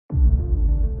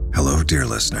Dear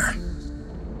listener,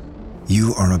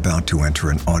 you are about to enter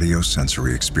an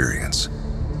audio-sensory experience.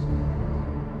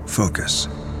 Focus.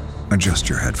 Adjust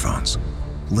your headphones.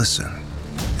 Listen,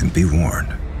 and be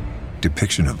warned.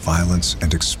 Depiction of violence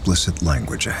and explicit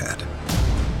language ahead.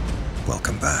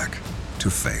 Welcome back to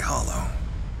Faye Hollow.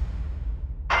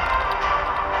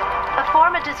 A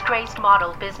former disgraced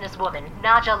model businesswoman,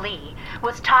 Naja Lee,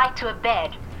 was tied to a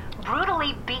bed,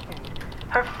 brutally beaten,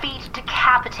 her feet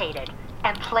decapitated,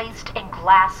 and placed in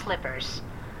glass slippers.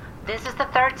 This is the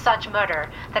third such murder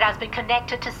that has been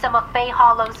connected to some of Faye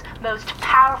Hollow's most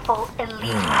powerful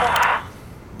elite corps.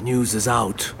 News is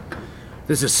out.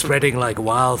 This is spreading like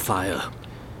wildfire.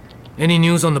 Any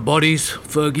news on the bodies?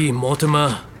 Fergie,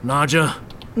 Mortimer, Naja?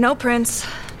 No prints,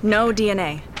 no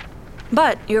DNA.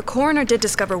 But your coroner did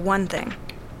discover one thing.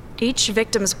 Each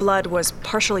victim's blood was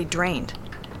partially drained.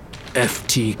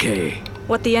 FTK.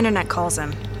 What the internet calls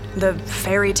him. The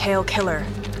fairy tale killer.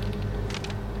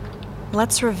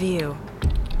 Let's review.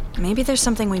 Maybe there's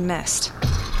something we missed.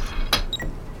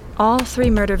 All 3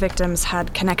 murder victims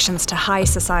had connections to high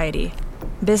society.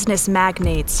 Business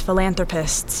magnates,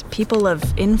 philanthropists, people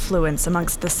of influence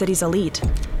amongst the city's elite.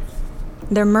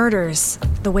 Their murders,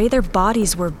 the way their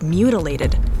bodies were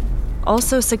mutilated,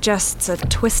 also suggests a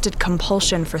twisted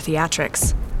compulsion for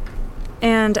theatrics.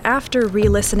 And after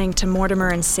re-listening to Mortimer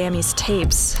and Sammy's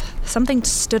tapes, something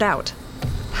stood out.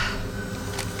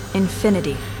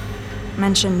 Infinity.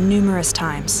 Mentioned numerous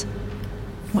times.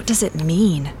 What does it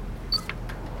mean?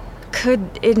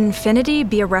 Could infinity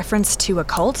be a reference to a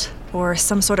cult? Or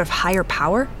some sort of higher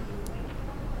power?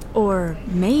 Or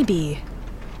maybe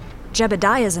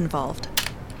Jebediah's involved.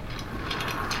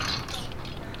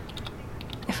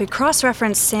 If we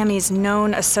cross-reference Sammy's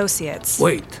known associates...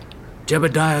 Wait,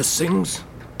 Jebediah sings?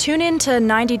 Tune in to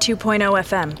 92.0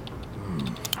 FM.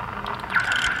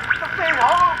 The Faye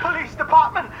Hollow Police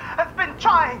Department has been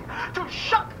trying to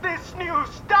shut this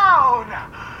news down.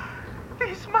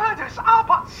 These murders are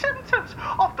but symptoms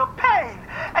of the pain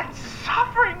and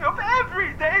suffering of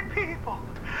everyday people,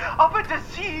 of a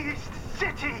diseased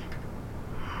city.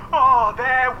 Oh,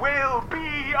 there will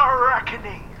be a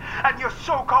reckoning, and your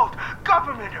so-called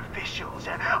government officials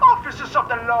and officers of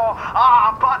the law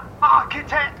are but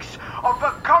architects of the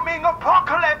coming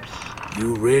apocalypse.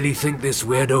 You really think this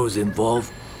weirdo is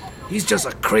involved? He's just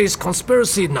a crazed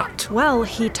conspiracy nut. Well,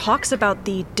 he talks about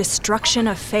the destruction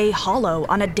of Faye Hollow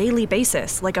on a daily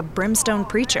basis, like a brimstone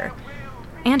preacher.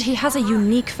 And he has a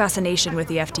unique fascination with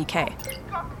the FTK.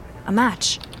 A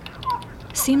match.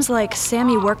 Seems like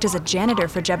Sammy worked as a janitor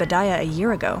for Jebediah a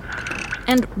year ago.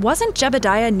 And wasn't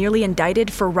Jebediah nearly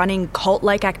indicted for running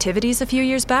cult-like activities a few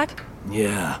years back?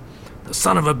 Yeah, the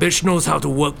son of a bitch knows how to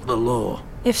work the law.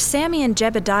 If Sammy and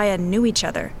Jebediah knew each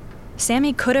other,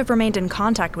 Sammy could have remained in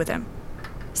contact with him.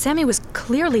 Sammy was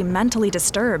clearly mentally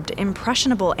disturbed,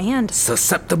 impressionable, and...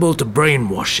 susceptible to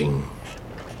brainwashing.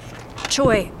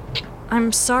 Choi,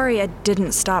 I'm sorry I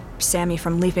didn't stop Sammy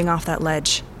from leaping off that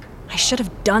ledge. I should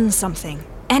have done something.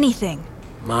 Anything.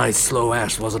 My slow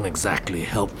ass wasn't exactly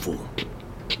helpful.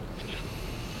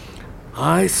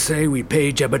 I say we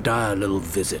pay Jebediah a little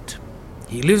visit.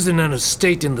 He lives in an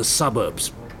estate in the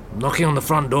suburbs. Knocking on the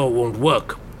front door won't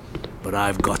work. But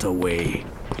I've got a way.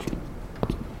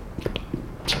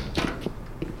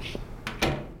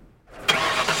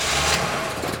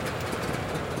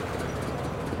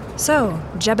 So,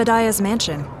 Jebediah's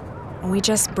mansion. We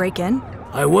just break in?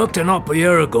 I worked an op a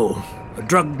year ago. A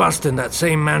drug bust in that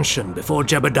same mansion before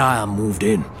Jebediah moved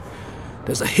in.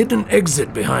 There's a hidden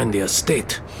exit behind the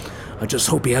estate. I just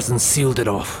hope he hasn't sealed it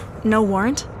off. No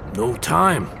warrant? No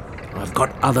time. I've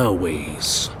got other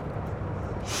ways.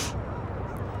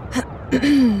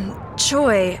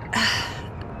 Choi,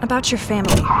 about your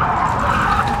family.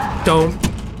 Don't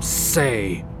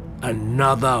say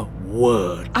another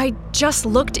word. I just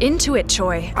looked into it,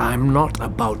 Choi. I'm not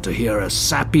about to hear a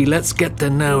sappy let's get to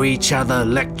know each other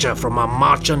lecture from a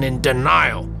Martian in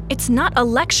denial. It's not a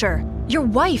lecture. Your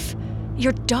wife,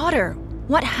 your daughter,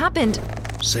 what happened?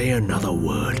 Say another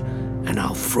word, and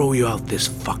I'll throw you out this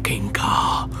fucking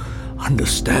car.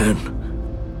 Understand?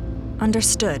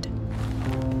 Understood.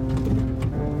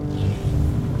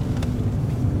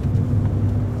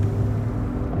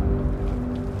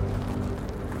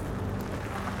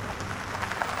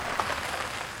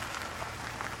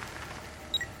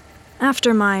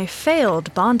 After my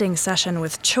failed bonding session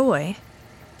with Choi,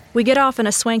 we get off in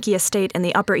a swanky estate in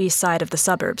the Upper East Side of the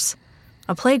suburbs.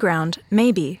 A playground,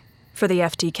 maybe, for the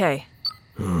FTK.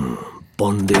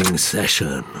 Bonding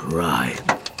session, right.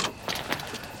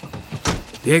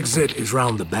 The exit is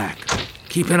round the back.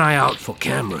 Keep an eye out for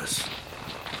cameras.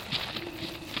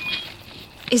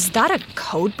 Is that a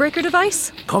codebreaker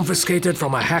device? Confiscated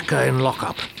from a hacker in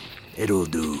lockup. It'll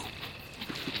do.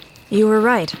 You were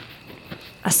right.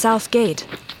 A south gate.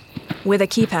 With a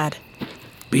keypad.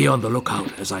 Be on the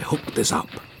lookout as I hook this up.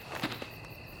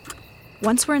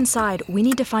 Once we're inside, we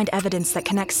need to find evidence that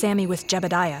connects Sammy with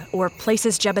Jebediah, or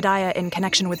places Jebediah in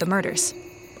connection with the murders.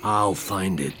 I'll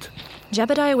find it.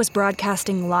 Jebediah was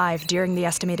broadcasting live during the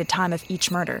estimated time of each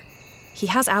murder. He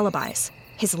has alibis,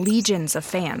 his legions of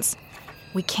fans.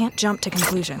 We can't jump to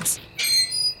conclusions.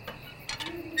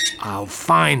 I'll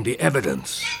find the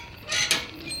evidence.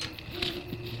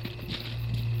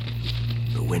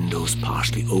 The window's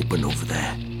partially open over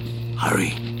there.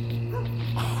 Hurry.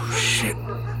 Oh, shit.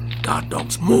 Guard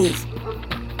dogs, move.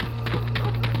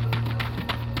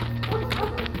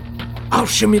 I'll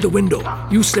shimmy the window.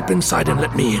 You slip inside and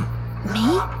let me in.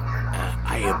 Me?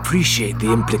 I appreciate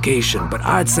the implication, but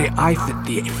I'd say I fit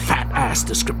the fat ass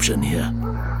description here.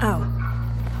 Oh.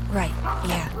 Right,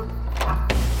 yeah.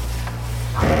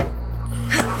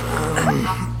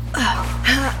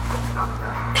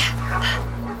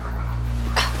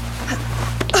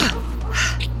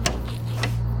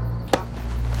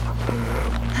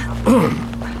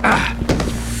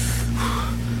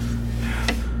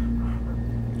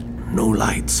 No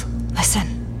lights. Listen.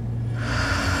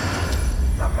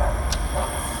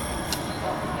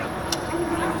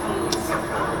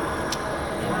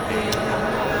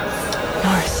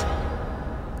 North.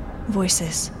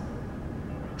 Voices.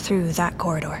 Through that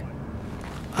corridor.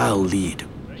 I'll lead.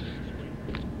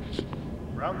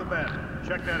 Round the bend.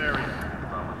 Check that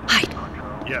area. Hide.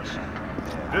 Yes.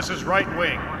 This is right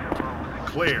wing.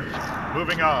 Clear.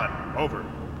 Moving on. Over.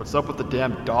 What's up with the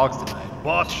damn dogs tonight?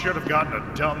 Boss should have gotten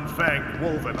a dumb-fanged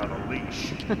wolven on a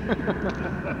leash.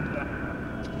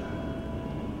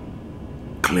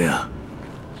 Clear.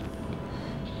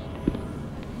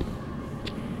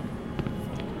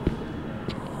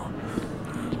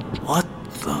 What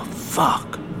the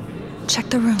fuck?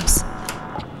 Check the rooms.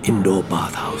 Indoor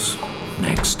bathhouse.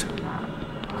 Next.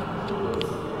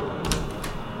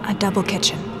 A double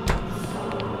kitchen.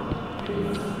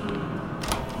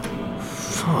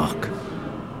 Fuck.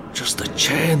 Just a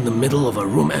chair in the middle of a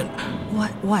room and...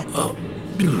 What?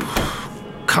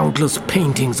 Countless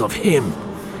paintings of him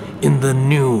in the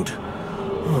nude.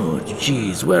 Oh,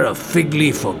 jeez, wear a fig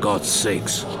leaf for God's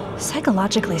sakes.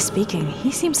 Psychologically speaking,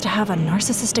 he seems to have a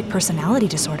narcissistic personality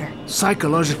disorder.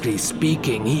 Psychologically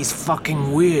speaking, he's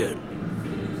fucking weird.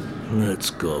 Let's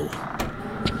go.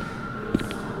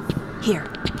 Here.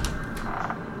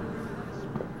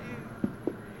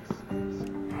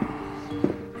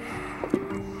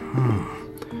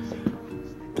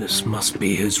 This must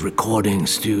be his recording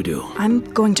studio. I'm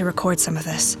going to record some of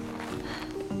this.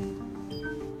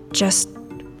 Just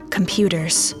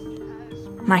computers,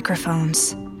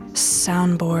 microphones,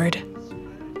 soundboard,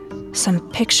 some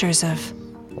pictures of...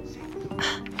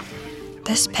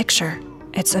 This picture,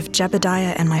 it's of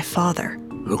Jebediah and my father.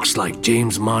 Looks like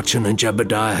James Marchand and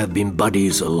Jebediah have been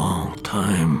buddies a long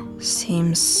time.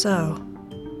 Seems so.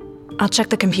 I'll check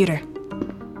the computer.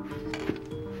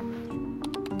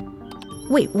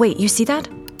 Wait, you see that?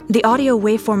 The audio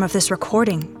waveform of this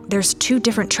recording, there's 2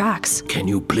 different tracks. Can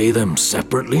you play them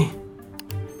separately?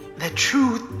 The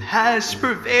truth has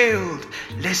prevailed,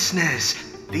 listeners.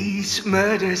 These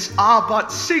murders are but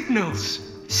signals.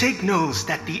 Signals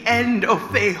that the end of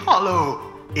Fay Hollow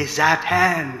is at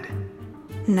hand.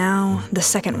 Now, the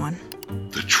second one.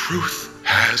 The truth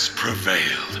has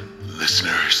prevailed,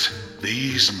 listeners.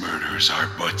 These murders are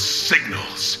but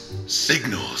signals.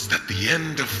 Signals that the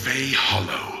end of Fay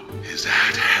Hollow is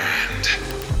at hand.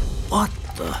 What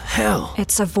the hell?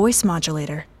 It's a voice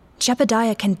modulator.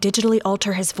 Jebediah can digitally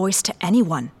alter his voice to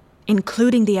anyone,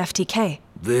 including the FTK.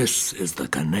 This is the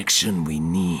connection we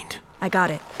need. I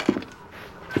got it.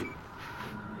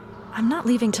 I'm not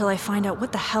leaving till I find out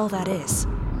what the hell that is.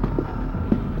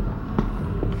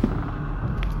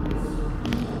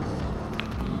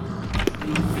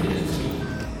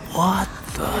 What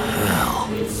the hell?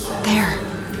 They're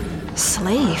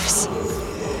slaves.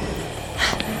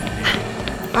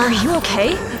 Are you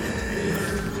okay?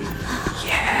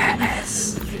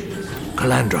 Yes.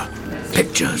 Calandra,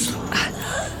 pictures.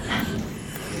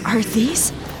 Are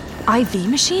these IV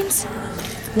machines?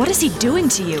 What is he doing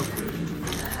to you?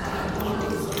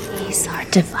 These are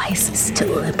devices to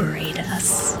liberate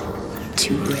us,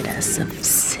 to rid us of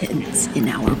sins in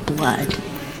our blood.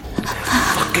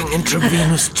 Fucking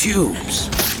intravenous tubes.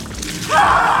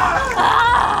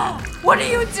 What are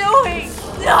you doing?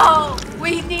 No!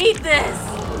 We need this!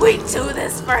 We do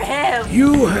this for him!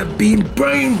 You have been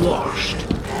brainwashed.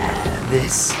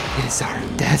 This is our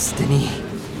destiny.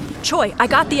 Choi, I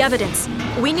got the evidence.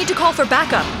 We need to call for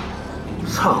backup.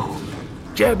 So,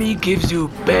 Jebby gives you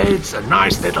beds, a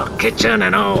nice little kitchen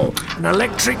and all. An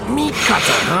electric meat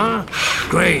cutter, huh?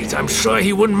 Great, I'm sure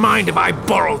he wouldn't mind if I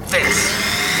borrowed this.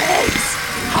 Pigs!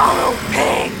 Hollow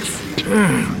pigs!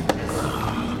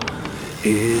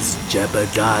 Is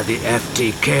Jebediah the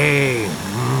FTK?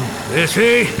 Is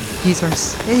he? He's our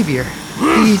savior.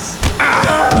 He's...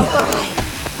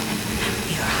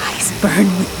 Your eyes burn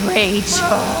with rage.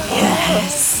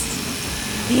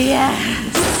 Yes.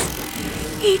 Yes.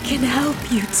 He can help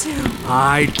you too.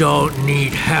 I don't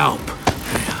need help.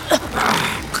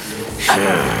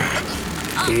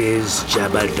 Is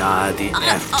Jebediah the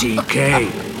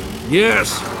FTK?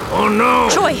 Yes or no?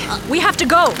 Choi, we have to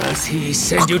go. Does he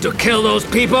send you to kill those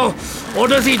people? Or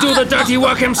does he do the dirty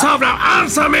work himself? Now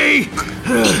answer me!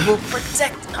 He will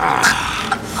protect us.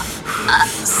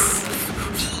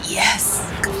 Yes,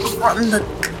 from the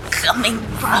coming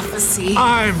prophecy.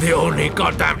 I'm the only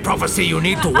goddamn prophecy you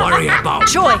need to worry about.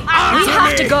 Choi, we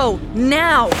have to go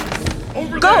now.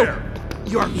 Over Go. there!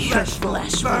 Your Flesh will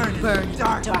burn in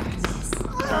darkness.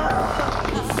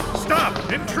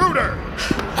 Stop! Intruder!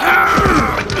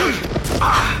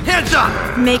 hands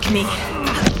up! Make me.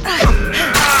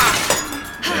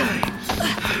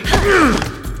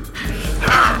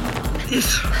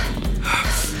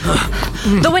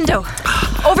 The window.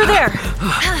 Over there.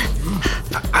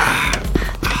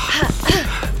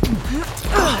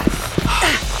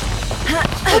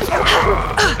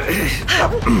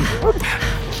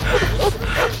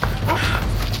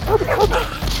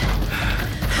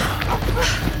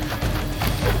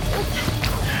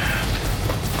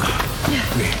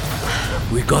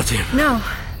 We got him. No,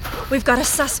 we've got a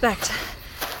suspect.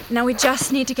 Now we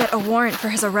just need to get a warrant for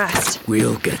his arrest.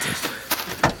 We'll get it.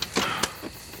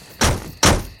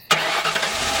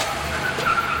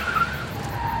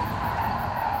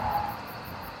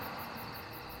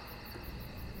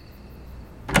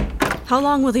 How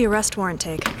long will the arrest warrant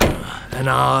take? An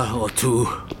hour or two,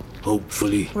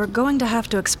 hopefully. We're going to have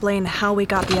to explain how we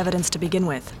got the evidence to begin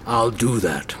with. I'll do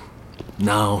that.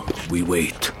 Now we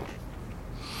wait.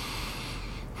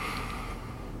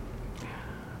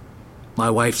 My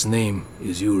wife's name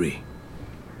is Yuri,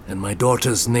 and my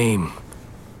daughter's name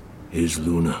is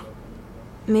Luna.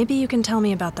 Maybe you can tell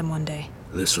me about them one day.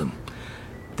 Listen,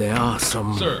 there are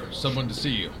some... Sir, someone to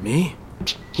see you. Me?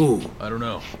 Who? I don't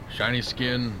know. Shiny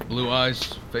skin, blue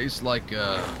eyes, face like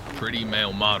a pretty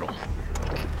male model.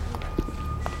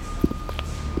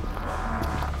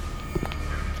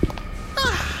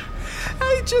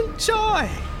 Agent Choi!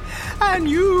 And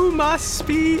you must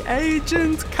be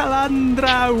Agent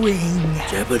Kalandra Wing.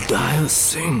 Jebediah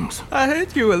sings. I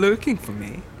heard you were looking for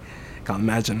me. Can't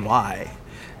imagine why.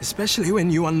 Especially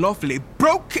when you unlawfully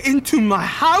broke into my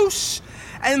house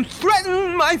and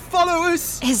threatened my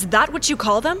followers. Is that what you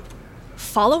call them?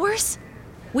 Followers?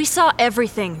 We saw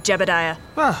everything, Jebediah.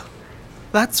 Well,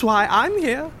 that's why I'm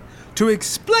here. To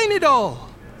explain it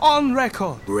all. On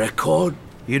record. Record?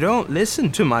 You don't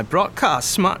listen to my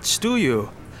broadcasts much, do you?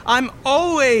 I'm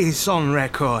always on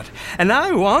record, and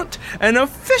I want an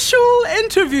official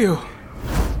interview.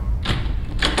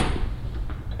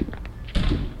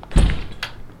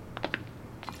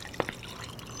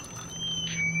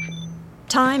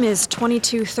 Time is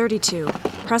 22:32.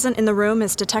 Present in the room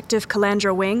is Detective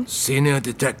Kalandra Wing. Senior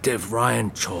Detective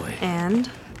Ryan Choi. And?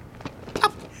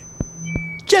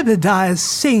 Jebediah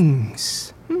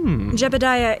sings.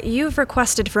 Jebediah, you've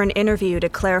requested for an interview to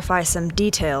clarify some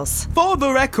details. For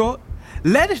the record,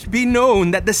 let it be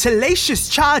known that the salacious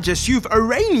charges you've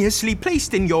erroneously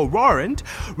placed in your warrant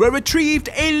were retrieved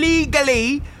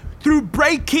illegally through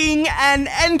breaking and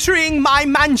entering my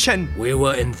mansion. We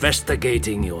were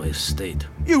investigating your estate.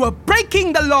 You were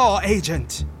breaking the law,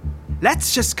 Agent.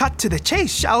 Let's just cut to the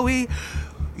chase, shall we?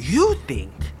 You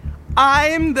think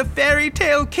I'm the fairy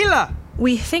tale killer?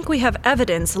 We think we have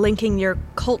evidence linking your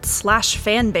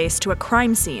cult/fan base to a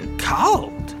crime scene.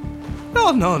 Cult?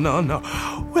 No.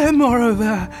 We're more of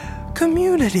a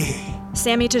community.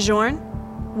 Sammy Tajorn?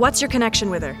 What's your connection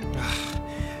with her?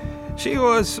 She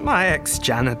was my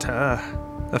ex-janitor.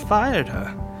 I fired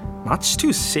her. Much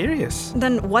too serious.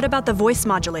 Then what about the voice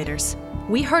modulators?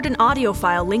 We heard an audio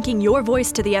file linking your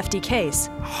voice to the FTKs.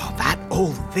 Oh, that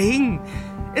old thing.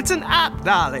 It's an app,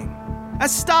 darling. A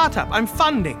startup I'm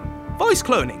funding. Voice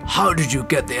cloning. How did you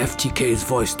get the FTK's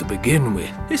voice to begin with?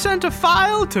 He sent a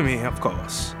file to me, of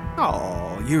course.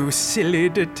 Oh, you silly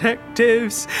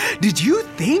detectives. Did you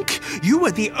think you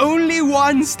were the only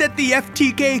ones that the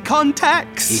FTK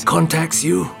contacts? He contacts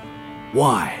you?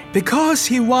 Why? Because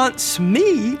he wants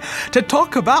me to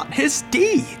talk about his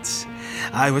deeds.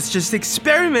 I was just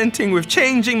experimenting with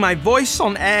changing my voice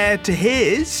on air to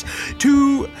his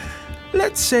to,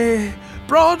 let's say,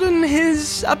 broaden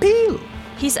his appeal.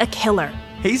 He's a killer.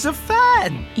 He's a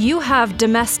fan. You have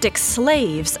domestic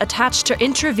slaves attached to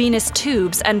intravenous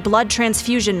tubes and blood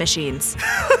transfusion machines.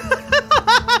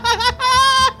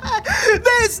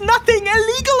 There's nothing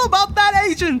illegal about that,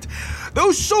 Agent.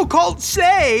 Those so-called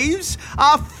slaves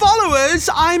are followers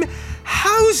I'm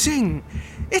housing.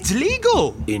 It's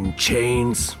legal. In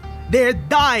chains? They're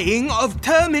dying of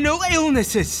terminal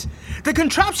illnesses. The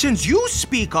contraptions you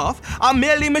speak of are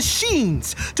merely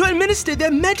machines to administer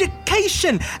their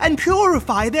medication and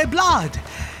purify their blood.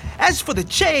 As for the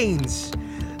chains,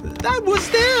 that was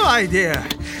their idea.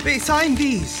 They signed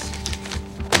these.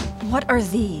 What are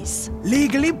these?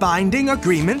 Legally binding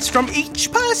agreements from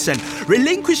each person,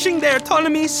 relinquishing their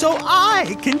autonomy so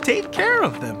I can take care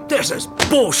of them. This is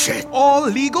bullshit. All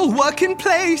legal work in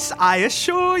place, I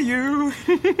assure you.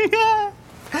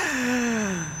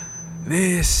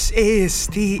 This is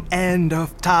the end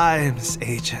of times,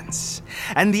 agents.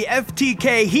 And the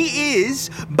FTK, he is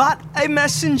but a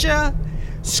messenger.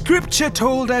 Scripture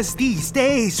told us these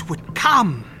days would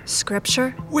come.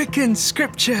 Scripture? Wiccan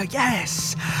scripture,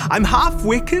 yes. I'm half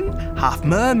Wiccan, half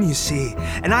Merm, you see.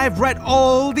 And I've read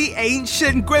all the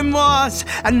ancient grimoires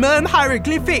and Merm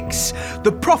hieroglyphics.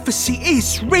 The prophecy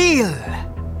is real.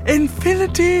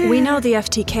 Infinity. We know the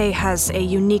FTK has a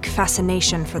unique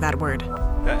fascination for that word.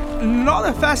 Not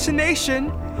a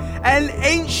fascination, an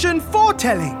ancient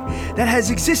foretelling that has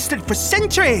existed for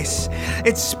centuries.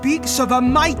 It speaks of a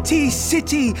mighty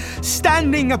city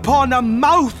standing upon a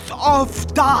mouth of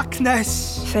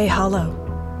darkness. Fey Hollow.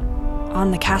 On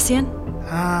the Cassian?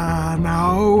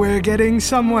 Now we're getting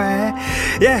somewhere.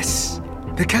 Yes,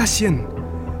 the Cassian.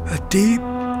 A deep,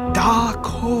 dark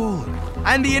hole.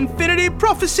 And the Infinity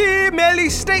Prophecy merely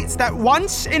states that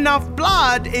once enough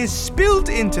blood is spilled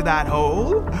into that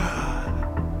hole,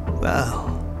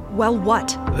 Well,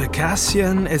 what? The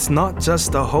Cassian is not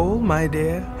just a hole, my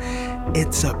dear.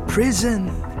 It's a prison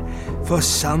for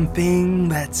something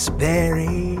that's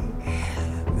very,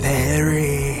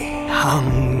 very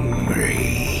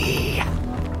hungry.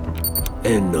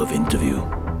 End of interview.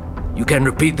 You can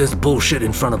repeat this bullshit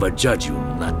in front of a judge, you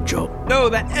nut job. Know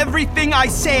that everything I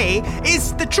say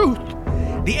is the truth.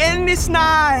 The end is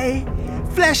nigh.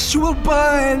 Flesh will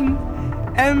burn.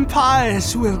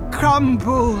 Empires will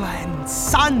crumble, and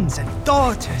sons and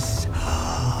daughters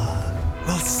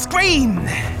will scream.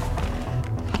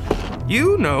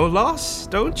 You know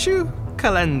Lost, don't you,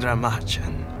 Kalendra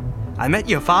Marchan? I met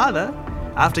your father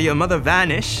after your mother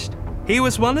vanished. He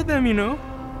was one of them, you know,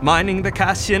 mining the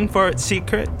Cassian for its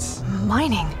secrets.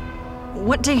 Mining?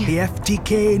 What do you... The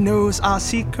FTK knows our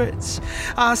secrets,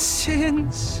 our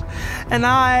sins, and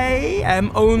I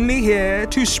am only here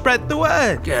to spread the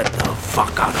word. Get the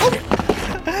fuck out of here.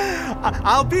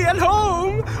 I'll be at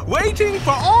home waiting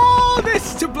for all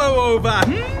this to blow over.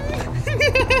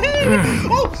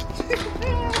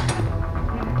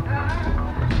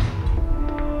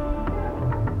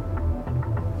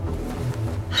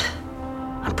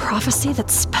 A prophecy that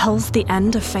spells the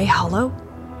end of Fey Hollow?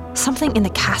 Something in the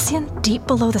Cassian, deep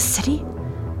below the city?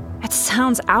 It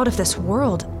sounds out of this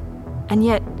world. And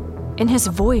yet, in his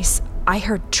voice, I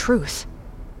heard truth.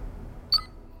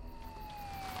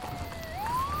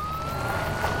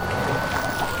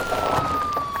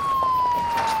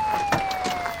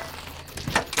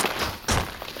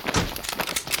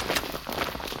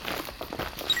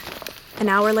 An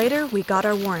hour later, we got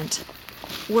our warrant.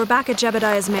 We're back at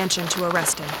Jebediah's mansion to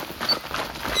arrest him.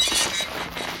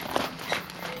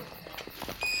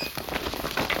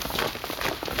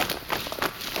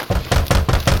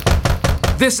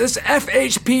 This is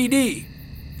FHPD.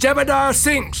 Jebediah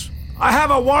Sinks. I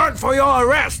have a warrant for your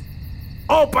arrest.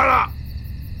 Open up.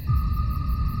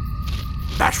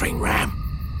 Battering ram.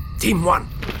 Team 1.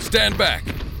 Stand back.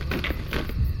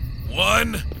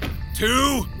 1,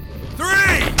 2, 3!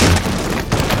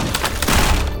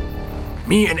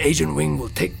 Me and Agent Wing will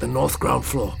take the north ground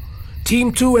floor.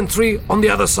 Team 2 and 3 on the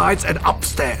other sides and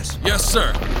upstairs. Yes,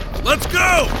 sir. Let's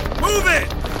go! Move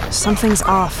it! Something's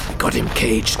off. Got him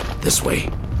caged. This way.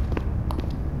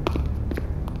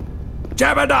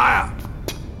 Jebediah!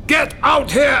 Get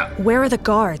out here! Where are the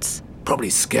guards?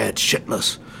 Probably scared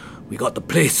shitless. We got the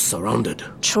place surrounded.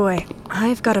 Choi,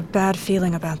 I've got a bad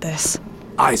feeling about this.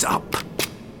 Eyes up.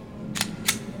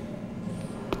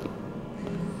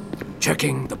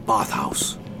 Checking the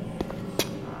bathhouse.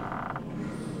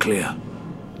 Clear.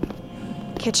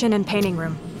 Kitchen and painting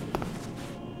room.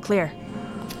 Clear.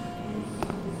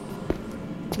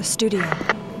 The studio.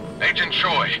 Agent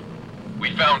Choi,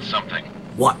 we found something.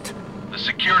 What? The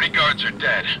security guards are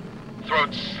dead,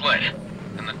 throats slit,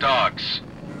 and the dogs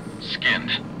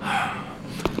skinned.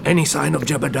 Any sign of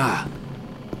Jebediah?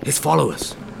 His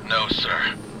followers? No,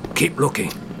 sir. Keep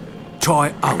looking.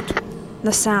 Try out.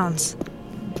 The sounds.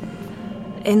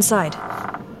 Inside.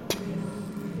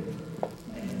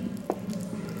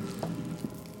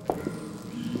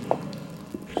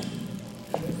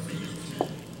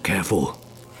 Careful.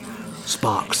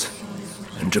 Sparks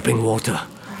and dripping water.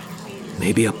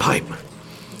 Maybe a pipe.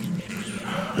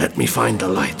 Let me find the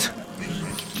light.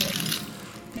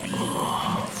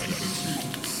 Oh,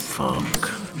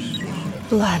 fuck.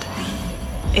 Blood.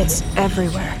 It's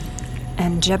everywhere.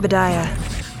 And Jebediah.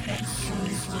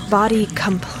 Body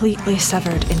completely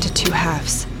severed into two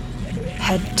halves.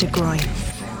 Head to groin.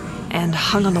 And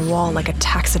hung on the wall like a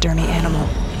taxidermy animal.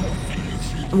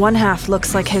 One half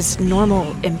looks like his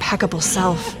normal, impeccable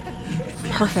self.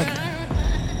 Perfect.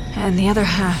 And the other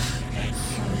half,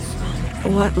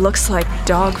 what looks like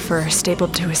dog fur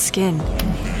stapled to his skin,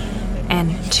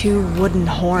 and two wooden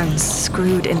horns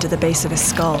screwed into the base of his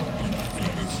skull.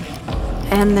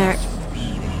 And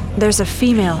there's a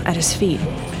female at his feet,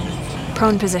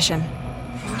 prone position,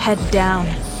 head down,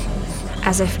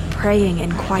 as if praying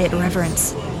in quiet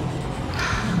reverence.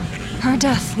 Her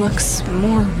death looks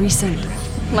more recent,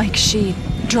 like she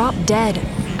dropped dead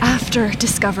after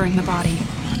discovering the body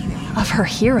of her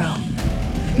hero.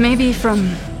 Maybe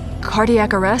from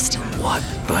cardiac arrest? What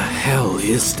the hell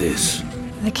is this?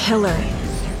 The killer.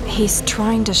 He's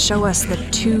trying to show us the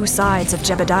two sides of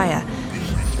Jebediah.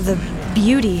 The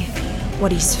beauty,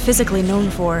 what he's physically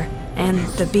known for, and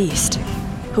the beast,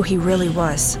 who he really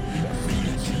was.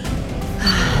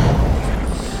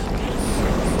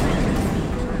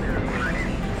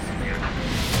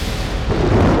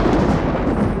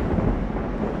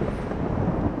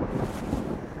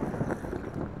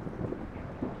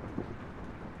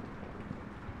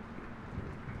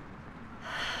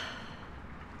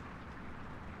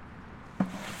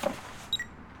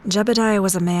 Jebediah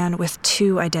was a man with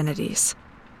two identities.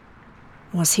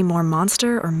 Was he more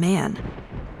monster or man?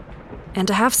 And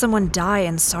to have someone die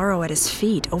in sorrow at his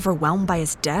feet, overwhelmed by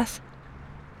his death?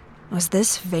 Was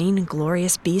this vain,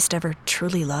 glorious beast ever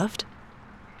truly loved?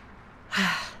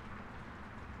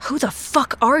 Who the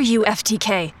fuck are you,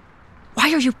 FTK?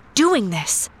 Why are you doing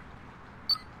this?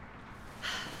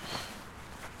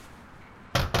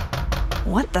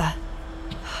 What the?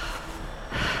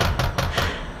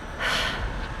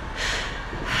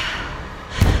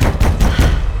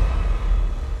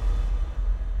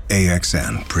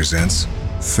 AXN presents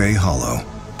Faye Hollow,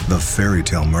 The Fairy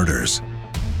Tale Murders.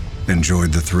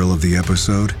 Enjoyed the thrill of the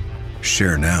episode?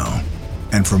 Share now.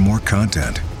 And for more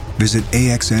content, visit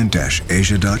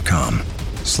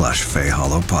axn-asia.com/Faye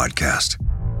Hollow Podcast.